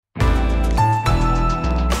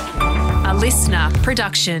listener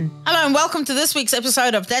production. Hello and welcome to this week's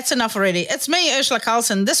episode of That's Enough Already. It's me, Ursula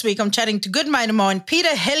Carlson. This week I'm chatting to good mate of mine,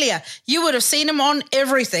 Peter Helliar. You would have seen him on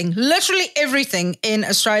everything, literally everything in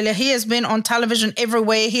Australia. He has been on television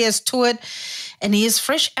everywhere. He has toured and he is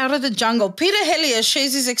fresh out of the jungle. Peter Helliar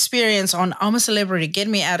shares his experience on I'm a Celebrity, Get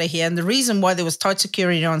Me Out of Here, and the reason why there was tight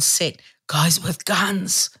security on set. Guys with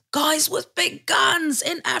guns, guys with big guns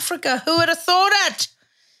in Africa. Who would have thought it?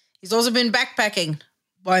 He's also been backpacking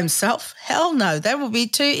by himself. Hell no, that would be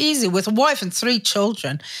too easy. With a wife and 3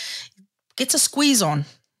 children. Gets a squeeze on.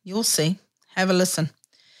 You'll see. Have a listen.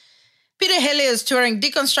 Peter Helliar is touring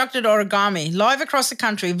Deconstructed Origami live across the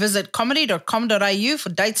country. Visit comedy.com.au for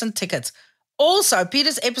dates and tickets. Also,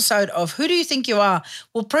 Peter's episode of Who Do You Think You Are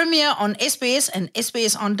will premiere on SBS and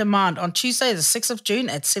SBS On Demand on Tuesday, the 6th of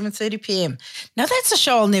June at 7:30 p.m. Now, that's a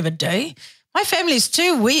show I'll never do. My family's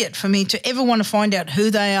too weird for me to ever want to find out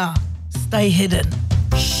who they are. Stay hidden.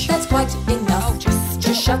 That's quite enough.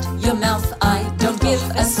 Just shut your mouth. I don't give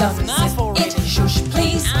a stuff. It shush,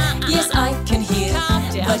 please. Yes, I can hear,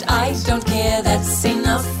 but I don't care. That's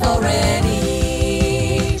enough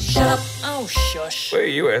already. Shut up. Oh, shush. Where are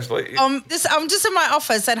you, Ashley? I'm just in my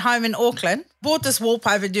office at home in Auckland. Bought this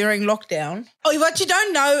wallpaper during lockdown. Oh, what you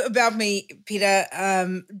don't know about me, Peter,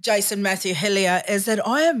 Jason Matthew Helliar, is that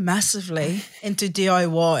I am massively into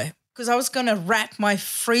DIY because I was going to wrap my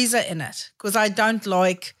freezer in it because I don't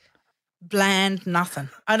like bland nothing.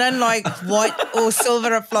 I don't like white or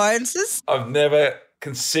silver appliances. I've never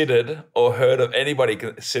considered or heard of anybody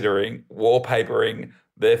considering wallpapering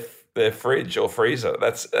their fridge or freezer.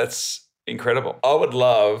 That's incredible. I would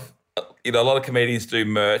love, a lot of comedians do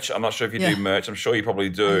merch. I'm not sure if you do merch. I'm sure you probably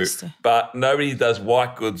do. But nobody does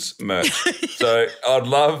white goods merch. So I'd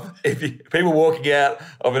love if people walking out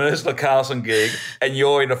of an Ursula Carlson gig and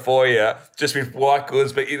you're in a foyer just with white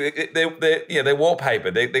goods, but they're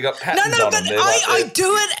wallpaper. They got patterns on them. I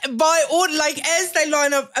do it by order. Like as they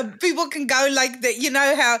line up, people can go like that. You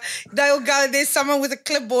know how they'll go. There's someone with a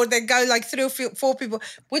clipboard. They go like 3 or 4 people.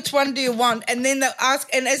 Which one do you want? And then they'll ask.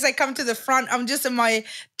 And as they come to the front, I'm just in my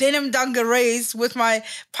denim dungarees with my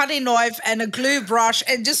putty knife and a glue brush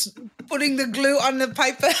and just putting the glue on the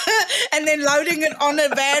paper and then loading it on a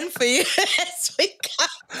van for you as we go.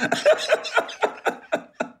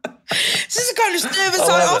 This is the kind of service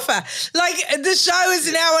I offer. Like the show is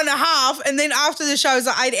an hour and a half and then after the show is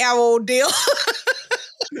an 8-hour ordeal.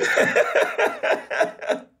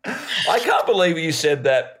 I can't believe you said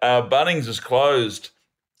that Bunnings is closed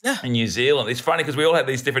in New Zealand. It's funny because we all had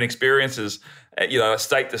these different experiences,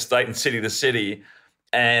 state to state and city to city,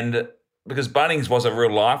 and because Bunnings was a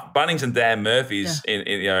real life. Bunnings and Dan Murphy's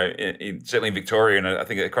certainly in Victoria and I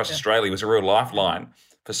think across Australia was a real lifeline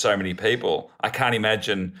for so many people. I can't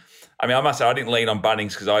imagine. I mean, I must say I didn't lean on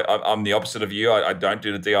Bunnings because I'm the opposite of you. I don't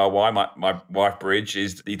do the DIY. My wife Bridge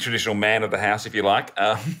is the traditional man of the house, if you like.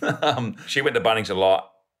 She went to Bunnings a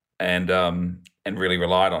lot and really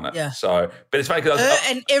relied on it. Yeah. So, but it's funny because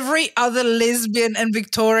and every other lesbian in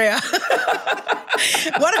Victoria.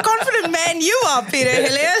 What a confident man you are, Peter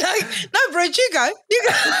Helliar. Like, no, Bridge, you go.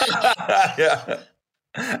 Yeah.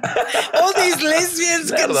 All these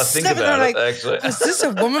lesbians can sit and they're like, actually. Is this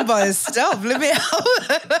a woman by herself? Let me help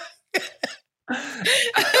her.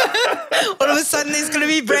 All of a sudden there's going to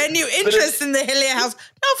be brand new interest in the Helliar house.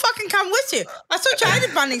 No, fucking come with you. I thought you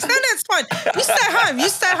hated Bunnings. No, it's fine. You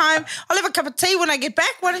stay home. I'll have a cup of tea when I get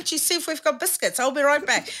back. Why don't you see if we've got biscuits? I'll be right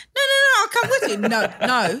back. No, I'll come with you.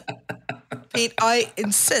 No. Pete, I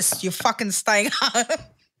insist you're fucking staying home.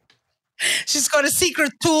 She's got a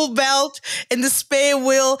secret tool belt in the spare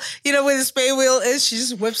wheel. You know where the spare wheel is? She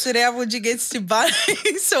just whips it out when she gets to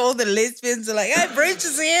Bunnings. So all the lesbians are like, hey, Bridge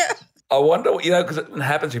is here. I wonder, because it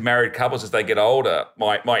happens with married couples as they get older.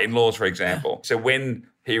 My in-laws, for example. So when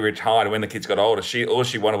he retired, when the kids got older, all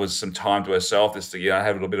she wanted was some time to herself, just to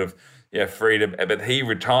have a little bit of freedom. But he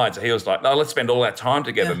retired, so he was like, no, let's spend all that time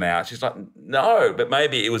together now. She's like, no, but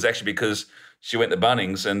maybe it was actually because she went to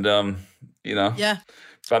Bunnings and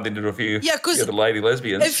bumped into a few the lady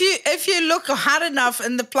lesbians. If you look hard enough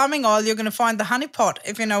in the plumbing aisle, you're going to find the honey pot,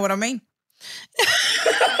 if you know what I mean.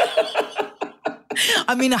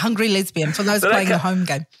 I mean a hungry lesbian for those playing the home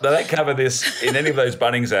game. They don't cover this in any of those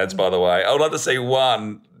Bunnings ads, by the way. I would like to see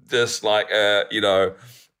one just like, a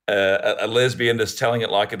lesbian just telling it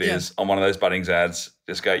like it is on one of those Bunnings ads.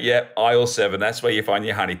 Just go, aisle 7, that's where you find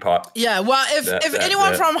your honey pot. Yeah, well, if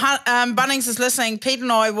anyone from Bunnings is listening, Pete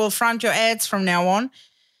and I will front your ads from now on.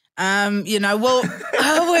 We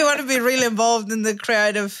want to be really involved in the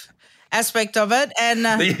creative aspect of it. And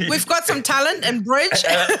we've got some talent and Bridge.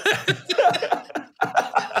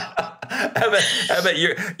 How about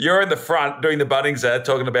you're in the front doing the Bunnings ad,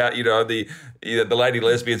 talking about the lady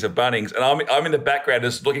lesbians of Bunnings, and I'm in the background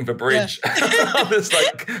just looking for Bridge. Yeah. I'm just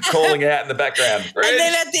like calling out in the background. Bridge, and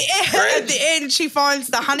then at the end, she finds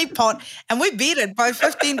the honey pot, and we beat it by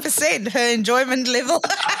 15%. Her enjoyment level.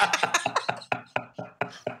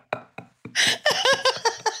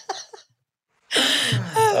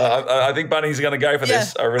 I think Bunnings are going to go for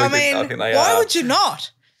this. I think they are. Why would you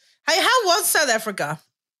not? Hey, how was South Africa?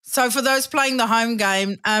 So for those playing the home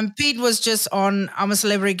game, Pete was just on I'm a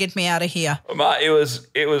Celebrity, Get Me Out of Here. It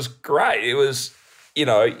was great. It was,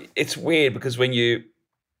 it's weird because when you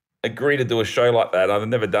agree to do a show like that, I've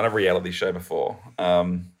never done a reality show before.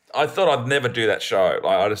 I thought I'd never do that show.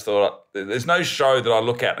 Like I just thought there's no show that I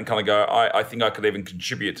look at and kind of go, I think I could even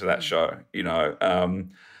contribute to that show.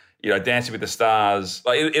 Dancing with the Stars.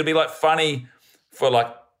 Like it'd be like funny for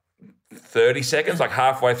like 30 seconds, like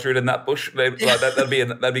halfway through the nut bush. That'd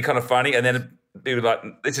be kind of funny, and then be like,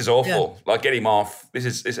 "This is awful. Yeah. Like get him off. This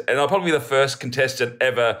is." And I'll probably be the first contestant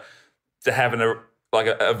ever to have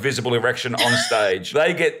a visible erection on stage.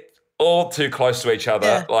 They get all too close to each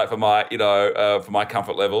other, like for my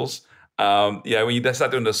comfort levels. When they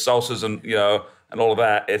start doing the salsas and all of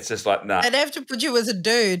that, it's just like, nah. They'd have to put you as a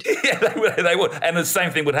dude. Yeah, they would. And the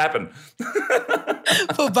same thing would happen.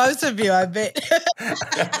 For both of you, I bet.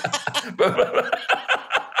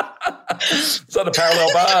 It's on the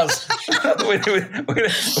parallel bars. We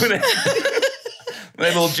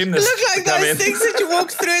had a little gymnast. Look like those things that you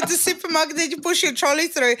walk through at the supermarket that you push your trolley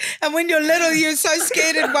through, and when you're little, you're so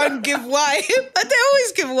scared it won't give way. But they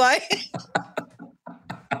always give way.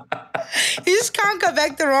 You just can't go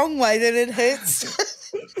back the wrong way, then it hurts.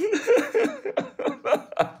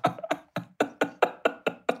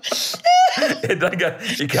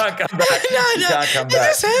 You can't come back. No, you can't come it back.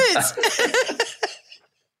 just hurts.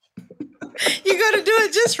 You got to do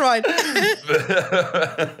it just right.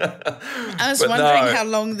 I was wondering how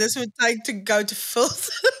long this would take to go to filth.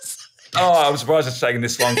 I'm surprised it's taken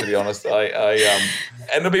this long, to be honest. And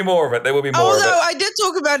there'll be more of it. There will be more of it. Although I did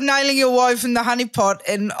talk about nailing your wife in the honey pot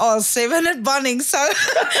in R7 at Bunnings, so I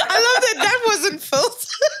love that wasn't filth.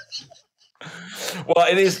 Well,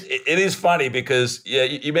 it is funny because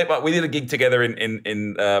you met. We did a gig together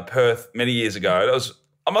in Perth many years ago.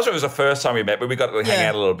 I'm not sure it was the first time we met, but we got to hang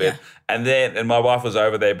out a little bit. Yeah. And my wife was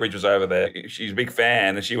over there. Bridge was over there. She's a big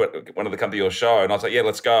fan, and she wanted to come to your show. And I was like, yeah,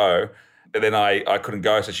 let's go. And then I couldn't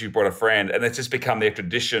go, so she brought a friend. And it's just become their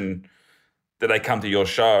tradition that they come to your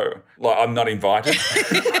show. Like, I'm not invited.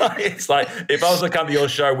 It's like, if I was to come to your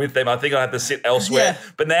show with them, I think I'd have to sit elsewhere.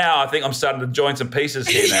 Yeah. But now I think I'm starting to join some pieces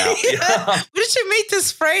here now. Yeah. Where did you meet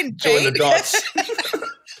this friend, Join the dots.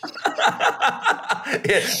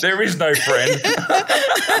 Yeah, there is no friend.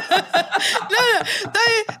 No,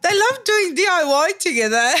 they love doing DIY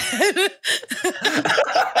together.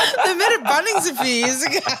 They met at Bunnings a few years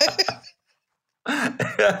ago.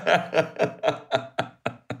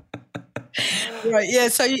 Right, yeah,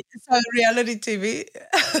 so reality TV.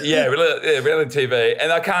 reality TV.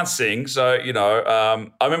 And I can't sing, so, I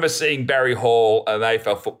remember seeing Barry Hall, an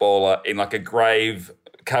AFL footballer, in like a grave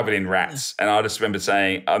covered in rats. And I just remember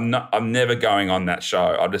saying, I'm never going on that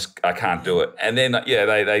show. I can't do it. And then,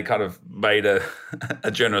 they kind of made a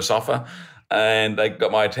generous offer and they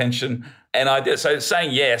got my attention. And I did. So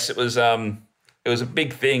saying yes, it was a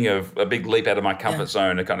big thing, a big leap out of my comfort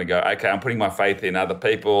zone to kind of go, okay, I'm putting my faith in other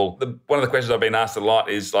people. One of the questions I've been asked a lot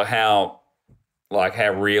is how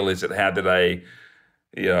real is it? How do they,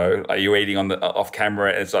 are you eating off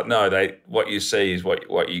camera? And it's like, no, what you see is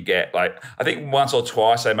what you get. Like, I think once or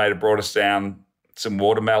twice they brought us down some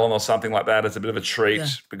watermelon or something like that as a bit of a treat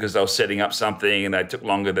because they were setting up something and they took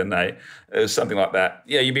longer than it was something like that.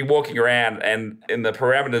 Yeah, you'd be walking around and in the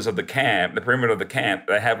perimeter of the camp,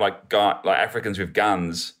 they have like Africans with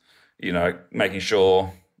guns, making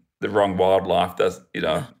sure the wrong wildlife does, they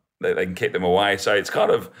can keep them away. So it's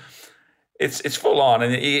kind of, it's full on.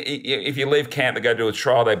 And if you leave camp to go to a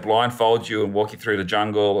trial, they blindfold you and walk you through the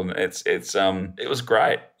jungle. And it was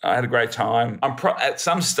great. I had a great time. At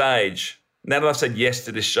some stage, now that I've said yes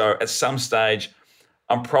to this show, at some stage,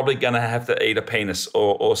 I'm probably going to have to eat a penis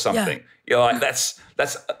or something. Yeah. You're like, that's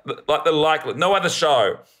like the likely. No other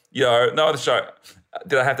show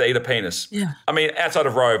did I have to eat a penis. Yeah. I mean, outside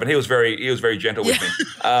of Rove, and he was very gentle with me.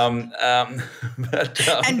 And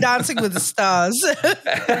Dancing with the Stars.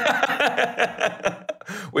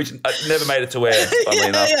 Which I never made it to air, funnily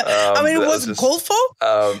enough. Yeah. I mean, it wasn't called for.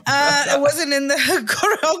 It wasn't in the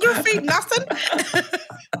choreography, nothing.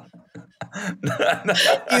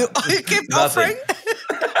 You kept offering.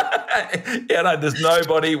 There's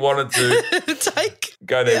nobody wanted to take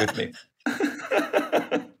go there with me.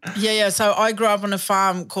 Yeah. So I grew up on a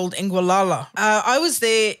farm called Ingwalala. I was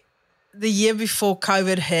there the year before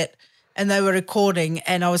COVID hit, and they were recording,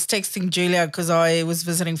 and I was texting Julia because I was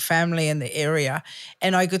visiting family in the area,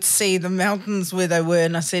 and I could see the mountains where they were,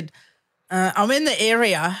 and I said, I'm in the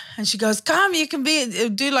area, and she goes, come, you can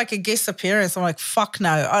do like a guest appearance. I'm like, fuck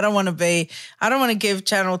no, I don't want to give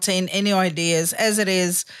Channel 10 any ideas. As it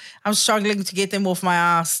is, I'm struggling to get them off my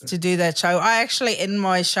ass to do that show. I actually, in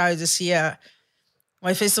my show this year,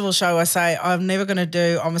 my festival show, I say, I'm never going to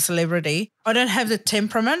do I'm a Celebrity. I don't have the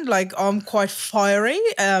temperament. Like, I'm quite fiery.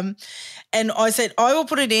 And I said, I will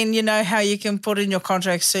put it in, you know how you can put in your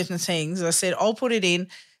contract certain things. I said, I'll put it in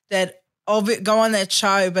that I'll go on that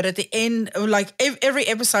show, but at the end, like every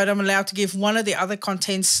episode, I'm allowed to give one of the other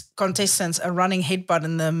contestants a running headbutt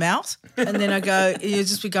in the mouth. And then I go, you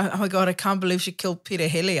just be going, oh my God, I can't believe she killed Peter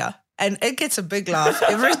Helliar. And it gets a big laugh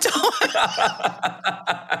every time.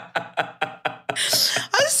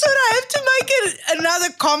 I just thought I have to make it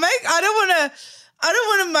another comic. I don't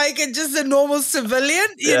want to make it just a normal civilian,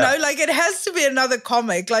 you know, like it has to be another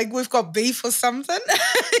comic. Like we've got beef or something,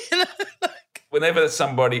 you know, like. Whenever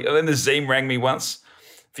somebody, and then the Zine rang me once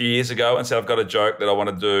a few years ago and said, I've got a joke that I want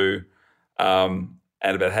to do and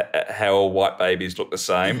about how all white babies look the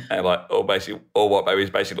same. And like all white babies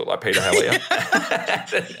basically look like Peter Helliar.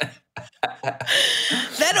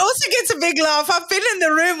 That also gets a big laugh. I've been in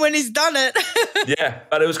the room when he's done it. Yeah,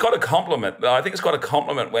 but it was quite a compliment. I think it's quite a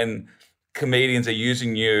compliment when comedians are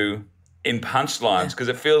using you in punchlines because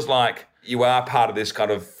it feels like you are part of this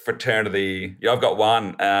kind of fraternity. I've got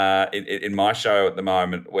one in my show at the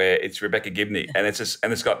moment where it's Rebecca Gibney, and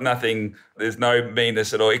it's got nothing. There's no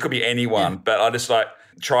meanness at all. It could be anyone, but I just like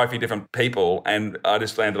try a few different people, and I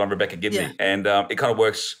just landed on Rebecca Gibney, and it kind of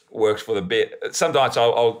works for the bit. Sometimes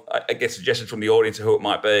I get suggestions from the audience of who it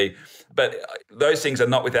might be, but those things are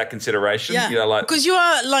not without consideration. Yeah, you know, like because you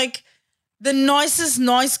are like the nicest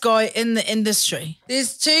nice guy in the industry.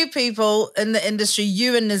 There's two people in the industry,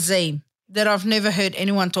 you and Nazim, that I've never heard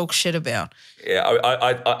anyone talk shit about. Yeah,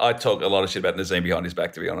 I talk a lot of shit about Nazim behind his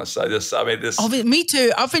back, to be honest. So me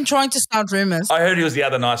too. I've been trying to start rumours. I heard he was the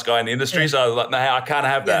other nice guy in the industry, so I was like, no, I can't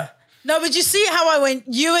have that. No, but you see how I went,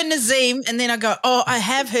 you and Nazim, and then I go, oh, I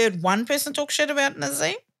have heard one person talk shit about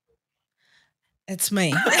Nazim. It's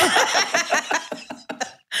me.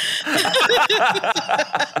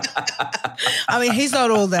 I mean, he's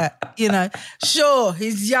not all that, you know. Sure,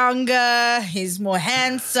 he's younger, he's more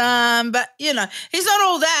handsome, but, you know, he's not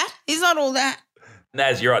all that. He's not all that.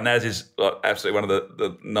 Naz, you're right. Naz is absolutely one of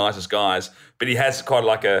the nicest guys, but he has quite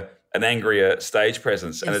like an angrier stage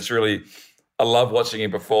presence, and it's really – I love watching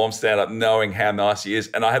him perform stand-up, knowing how nice he is.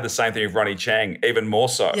 And I had the same thing with Ronnie Chang, even more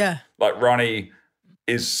so. Yeah. Like Ronnie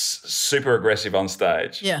is super aggressive on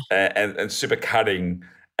stage and super cutting,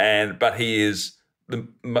 but he is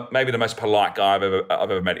maybe the most polite guy I've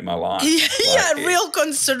ever met in my life. Real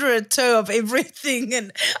considerate too of everything,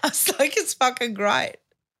 and I was like, it's fucking great.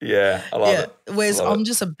 Yeah, I love it. Whereas I'm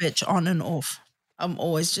just a bitch on and off. I'm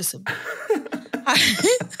always just a bitch.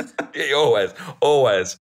 Yeah,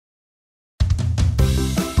 always.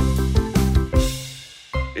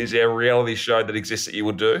 Is there a reality show that exists that you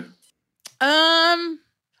would do? I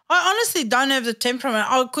honestly don't have the temperament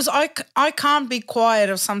because I can't be quiet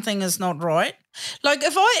if something is not right. Like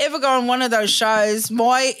if I ever go on one of those shows,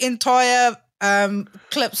 my entire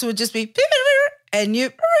clips would just be and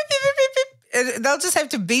they'll just have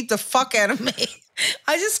to beat the fuck out of me.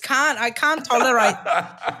 I just can't. I can't tolerate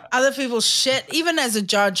other people's shit. Even as a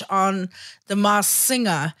judge on The Masked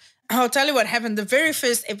Singer, I'll tell you what happened. The very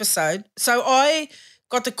first episode, so I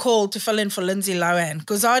got the call to fill in for Lindsay Lohan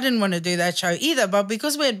because I didn't want to do that show either, but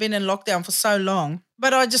because we had been in lockdown for so long,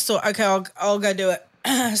 but I just thought, okay, I'll go do it.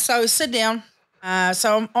 So sit down.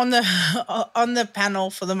 So I'm on the panel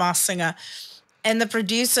for The Masked Singer, and the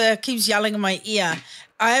producer keeps yelling in my ear,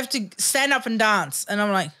 I have to stand up and dance. And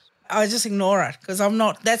I'm like, I just ignore it because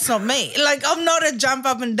that's not me. Like, I'm not a jump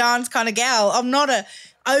up and dance kind of gal. I'm not a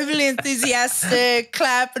overly enthusiastic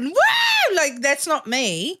clap and woo, like that's not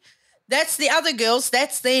me. That's the other girls.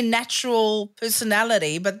 That's their natural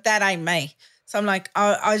personality, but that ain't me. So I'm like,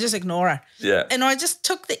 I just ignore it. Yeah. And I just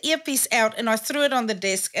took the earpiece out and I threw it on the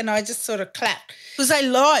desk and I just sort of clapped. Because they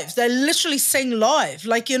live. They literally sing live.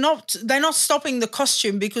 Like they're not stopping the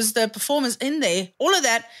costume because the performance in there, all of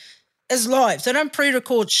that is live. They don't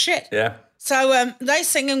pre-record shit. Yeah. So they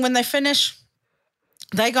singing when they finish,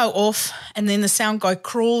 they go off and then the sound guy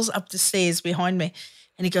crawls up the stairs behind me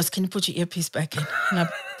and he goes, can you put your earpiece back in? And I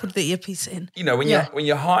put the earpiece in. You know, when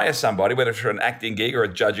you hire somebody, whether it's for an acting gig or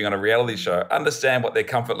a judging on a reality show, understand what their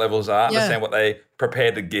comfort levels are, understand what they're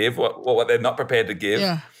prepared to give, what they're not prepared to give.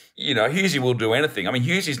 Yeah. Husey will do anything. I mean,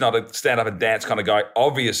 Husey's not a stand-up and dance kind of guy,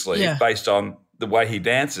 obviously, based on the way he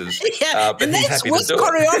dances. But and he's that's with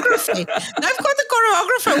choreography. They've got the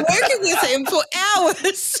choreographer working with him for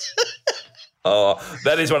hours. Oh,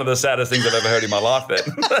 that is one of the saddest things I've ever heard in my life then.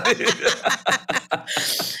 Yeah,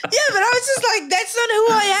 but I was just like, that's not who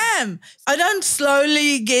I am. I don't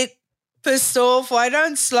slowly get pissed off. I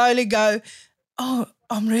don't slowly go, oh,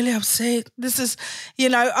 I'm really upset. This is,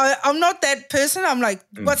 I'm not that person. I'm like,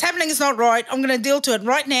 what's happening is not right. I'm going to deal to it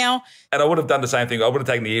right now. And I would have done the same thing. I would have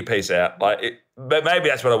taken the earpiece out. But maybe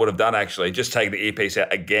that's what I would have done, actually, just take the earpiece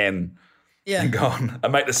out again. Yeah. And gone. I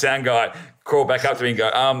make the sound guy crawl back up to me and go,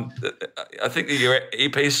 I think your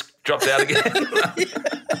earpiece dropped out again.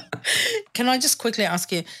 Can I just quickly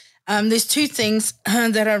ask you, there's two things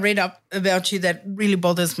that I read up about you that really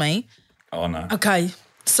bothers me. Oh, no. Okay.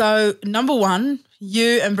 So, number one,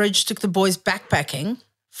 you and Bridge took the boys backpacking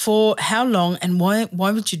for how long and why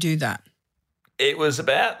would you do that? It was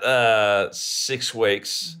about 6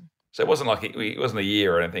 weeks. So it wasn't it wasn't a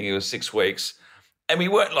year or anything. It was 6 weeks. And we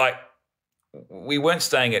weren't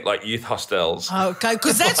staying at youth hostels. Okay,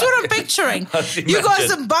 because that's what I'm picturing. You got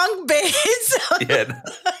some bunk beds. Yeah.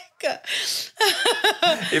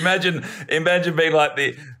 Imagine being like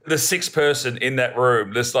the sixth person in that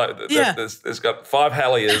room. There's got 5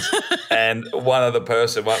 Helliars and one other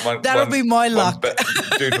person. That'll be my luck.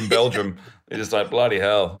 Dude from Belgium. You're just like, bloody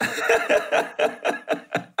hell.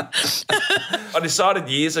 I decided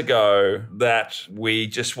years ago that we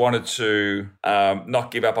just wanted to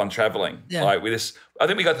not give up on traveling. Yeah. I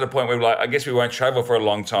think we got to the point where we were like, I guess we won't travel for a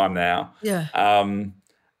long time now. Yeah.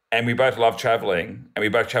 And we both love traveling, and we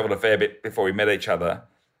both traveled a fair bit before we met each other.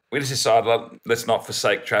 We just decided, let's not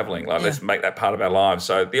forsake traveling. Let's make that part of our lives.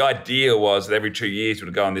 So the idea was that every 2 years we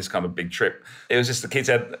would go on this kind of big trip. It was just the kids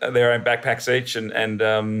had their own backpacks each,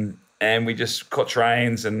 and we just caught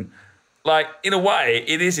trains. And in a way,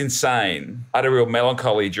 it is insane. I had a real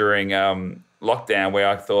melancholy during lockdown where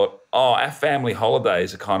I thought, our family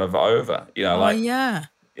holidays are kind of over. I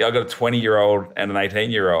got a 20-year-old and an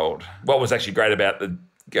 18-year-old. What was actually great about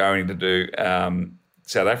going to do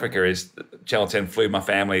South Africa is Channel 10 flew my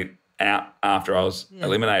family out after I was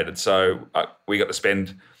eliminated. So we got to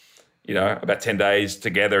spend, about 10 days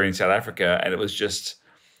together in South Africa, and it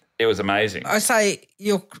was amazing. I say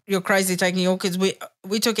you're crazy taking your kids.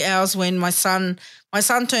 We took ours when my son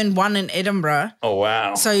turned 1 in Edinburgh. Oh,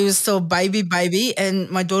 wow. So he was still baby, and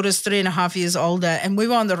my daughter's 3.5 years older, and we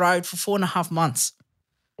were on the road for 4.5 months.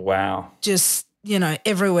 Wow. Just,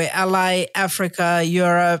 everywhere, LA, Africa,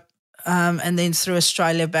 Europe, and then through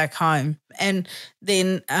Australia back home. And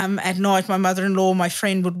then at night, my mother-in-law, my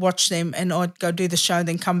friend would watch them, and I'd go do the show,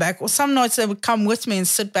 then come back. Or some nights they would come with me and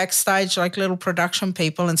sit backstage like little production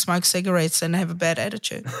people and smoke cigarettes and have a bad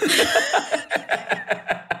attitude.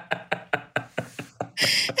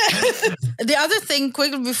 The other thing,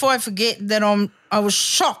 quickly before I forget, that I was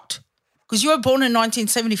shocked because you were born in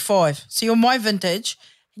 1975, so you're my vintage,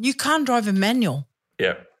 and you can't drive a manual.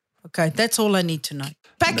 Yeah. Okay, that's all I need to know.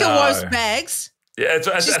 Pack your wife's bags. Yeah,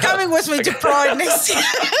 she's coming with me to Pride next year.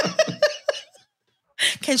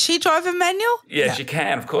 Can she drive a manual? Yeah, she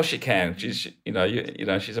can. Of course she can. She's,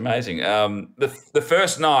 she's amazing. The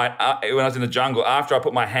first night when I was in the jungle, after I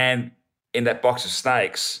put my hand in that box of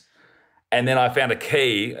snakes, and then I found a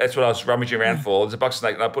key. That's what I was rummaging around for. There's a box of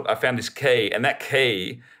snakes, and I found this key, and I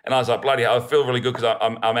was like, bloody hell, I feel really good because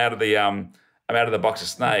I'm out of the box of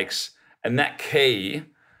snakes, and that key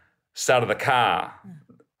started the car.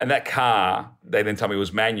 And that car, they then told me,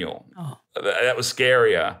 was manual. Oh. That was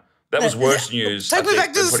scarier. That was worse news. Take me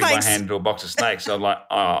back to the putting snakes. my hand into a box of snakes. So I'm like,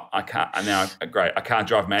 I can't. And now, great, I can't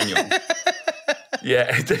drive manual.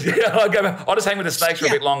 Yeah. I'll just hang with the snakes for a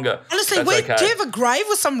bit longer. Honestly, do you have a grave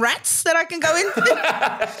with some rats that I can go into?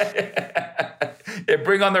 Yeah,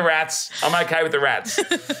 bring on the rats. I'm okay with the rats.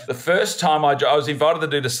 The first time I was invited to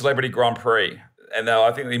do the Celebrity Grand Prix, and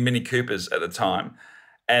I think the Mini Coopers at the time.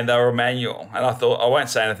 And they were manual. And I thought, I won't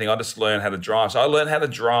say anything. I'll just learn how to drive. So I learned how to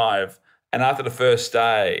drive. And after the first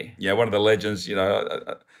day, one of the legends,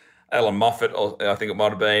 Alan Moffat, or I think it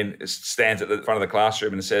might have been, stands at the front of the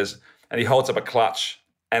classroom and says, and he holds up a clutch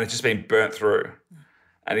and it's just been burnt through.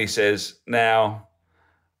 And he says, now,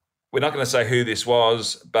 we're not going to say who this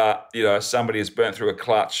was, but, somebody has burnt through a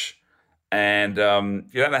clutch. And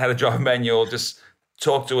if you don't know how to drive a manual, just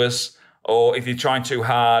talk to us. Or if you're trying too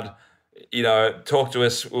hard, talk to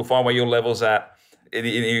us. We'll find where your level's at. And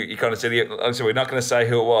he kind of said, we're not going to say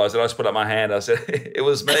who it was. And I just put up my hand. I said, it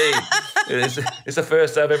was me. It's the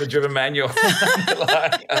first day I've ever driven manual.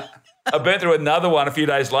 I burnt through another one a few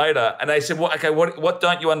days later, and they said, "Well, okay, what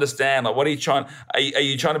don't you understand? Like, what are you trying? Are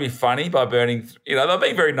you trying to be funny by burning? They're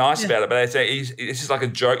being very nice about it, but they say this is like a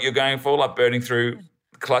joke you're going for, like burning through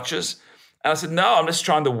clutches." And I said, "No, I'm just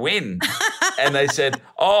trying to win." And they said,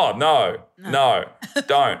 "Oh no,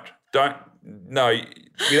 don't, no,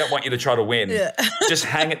 we don't want you to try to win. Just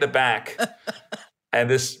hang at the back and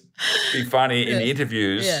just be funny in the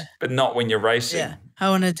interviews, but not when you're racing." Yeah. I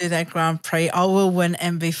want to do that Grand Prix. I will win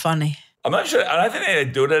and be funny. I'm not sure. I don't think they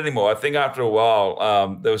do it anymore. I think after a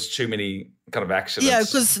while, there was too many kind of accidents. Yeah,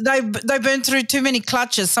 because they burned through too many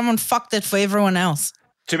clutches. Someone fucked it for everyone else.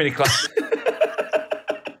 Too many clutches.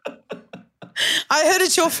 I heard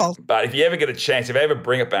it's your fault. But if you ever get a chance, if you ever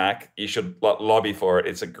bring it back, you should lobby for it.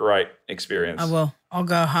 It's a great experience. I will. I'll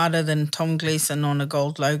go harder than Tom Gleeson on a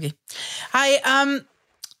gold Logie. Hey, let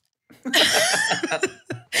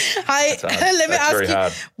me ask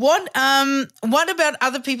you, what about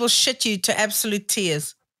other people shit you to absolute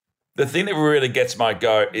tears? The thing that really gets my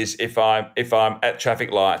goat is if I'm at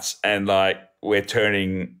traffic lights and like we're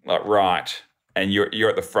turning like right and you're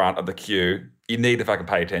at the front of the queue, you need to fucking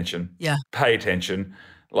pay attention. Yeah. Pay attention.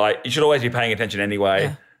 Like you should always be paying attention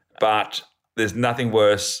anyway, but there's nothing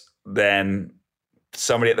worse than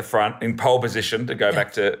somebody at the front in pole position, to go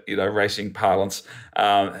back to racing parlance,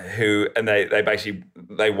 they basically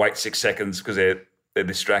wait 6 seconds because they're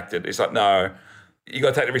distracted. It's like, no, you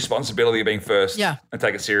got to take the responsibility of being first and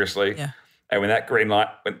take it seriously. Yeah. And when that green light,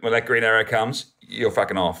 when that green arrow comes, you're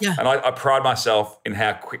fucking off. Yeah. And I pride myself in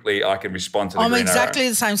how quickly I can respond to the green arrow. I'm exactly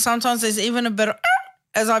the same. Sometimes there's even a bit of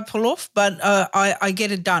as I pull off, but I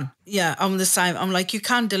get it done. Yeah, I'm the same. I'm like, you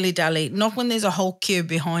can't dilly-dally, not when there's a whole queue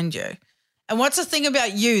behind you. And what's the thing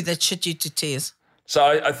about you that shit you to tears? So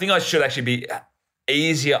I think I should actually be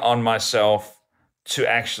easier on myself to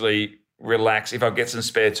actually relax if I get some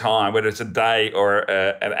spare time, whether it's a day or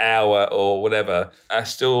an hour or whatever. I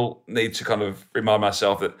still need to kind of remind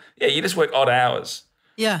myself that, you just work odd hours.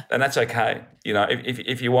 Yeah. And that's okay.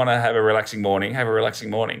 If you want to have a relaxing morning, have a relaxing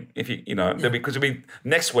morning. Because it'll be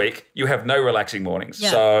next week, you have no relaxing mornings. Yeah.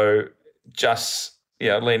 So just,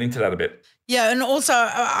 lean into that a bit. Yeah, and also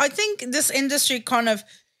I think this industry kind of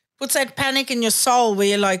puts that panic in your soul where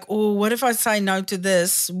you're like, oh, what if I say no to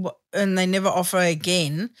this and they never offer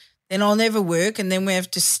again? Then I'll never work, and then we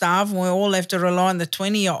have to starve, and we all have to rely on the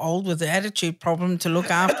 20-year-old with the attitude problem to look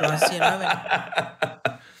after us,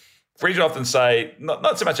 Bridget often say,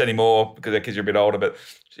 not so much anymore because her kids are a bit older, but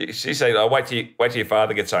she say, wait till your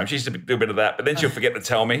father gets home. She used to do a bit of that, but then she'll forget to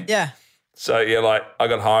tell me. Yeah. So, like I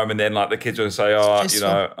got home and then like the kids would say,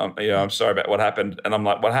 I'm sorry about what happened. And I'm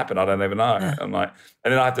like, what happened? I don't even know. Yeah. I'm like,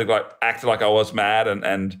 and then I have to like act like I was mad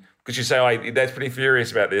and because you say, oh, Dad's pretty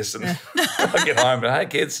furious about this. And I get home and, hey,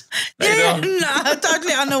 kids. No,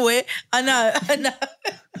 totally unaware. I know.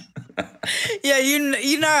 Yeah,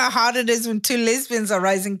 you know how hard it is when two lesbians are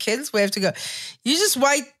raising kids. We have to go, you just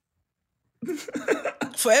wait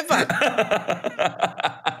forever.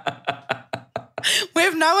 We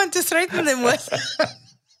have no one to threaten them with.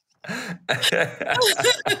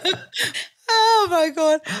 Oh, my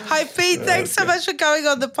God. Hi, Pete. Thanks so much for coming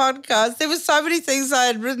on the podcast. There were so many things I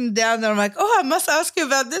had written down that I'm like, I must ask you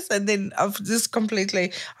about this. And then I just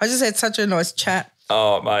had such a nice chat.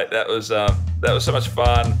 Oh, mate, that was so much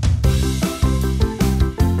fun.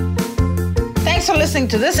 Thanks for listening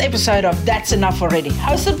to this episode of That's Enough Already,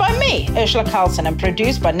 hosted by me, Ursula Carlson, and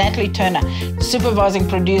produced by Natalie Turner. The supervising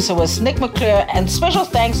producer was Nick McClure, and special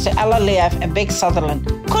thanks to Ella Leaf and Beck Sutherland.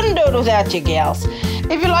 Couldn't do it without you, gals.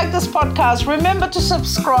 If you like this podcast, remember to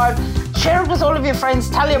subscribe, share it with all of your friends,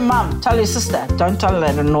 tell your mum, tell your sister. Don't tell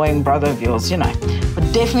that annoying brother of yours,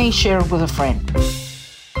 but definitely share it with a friend.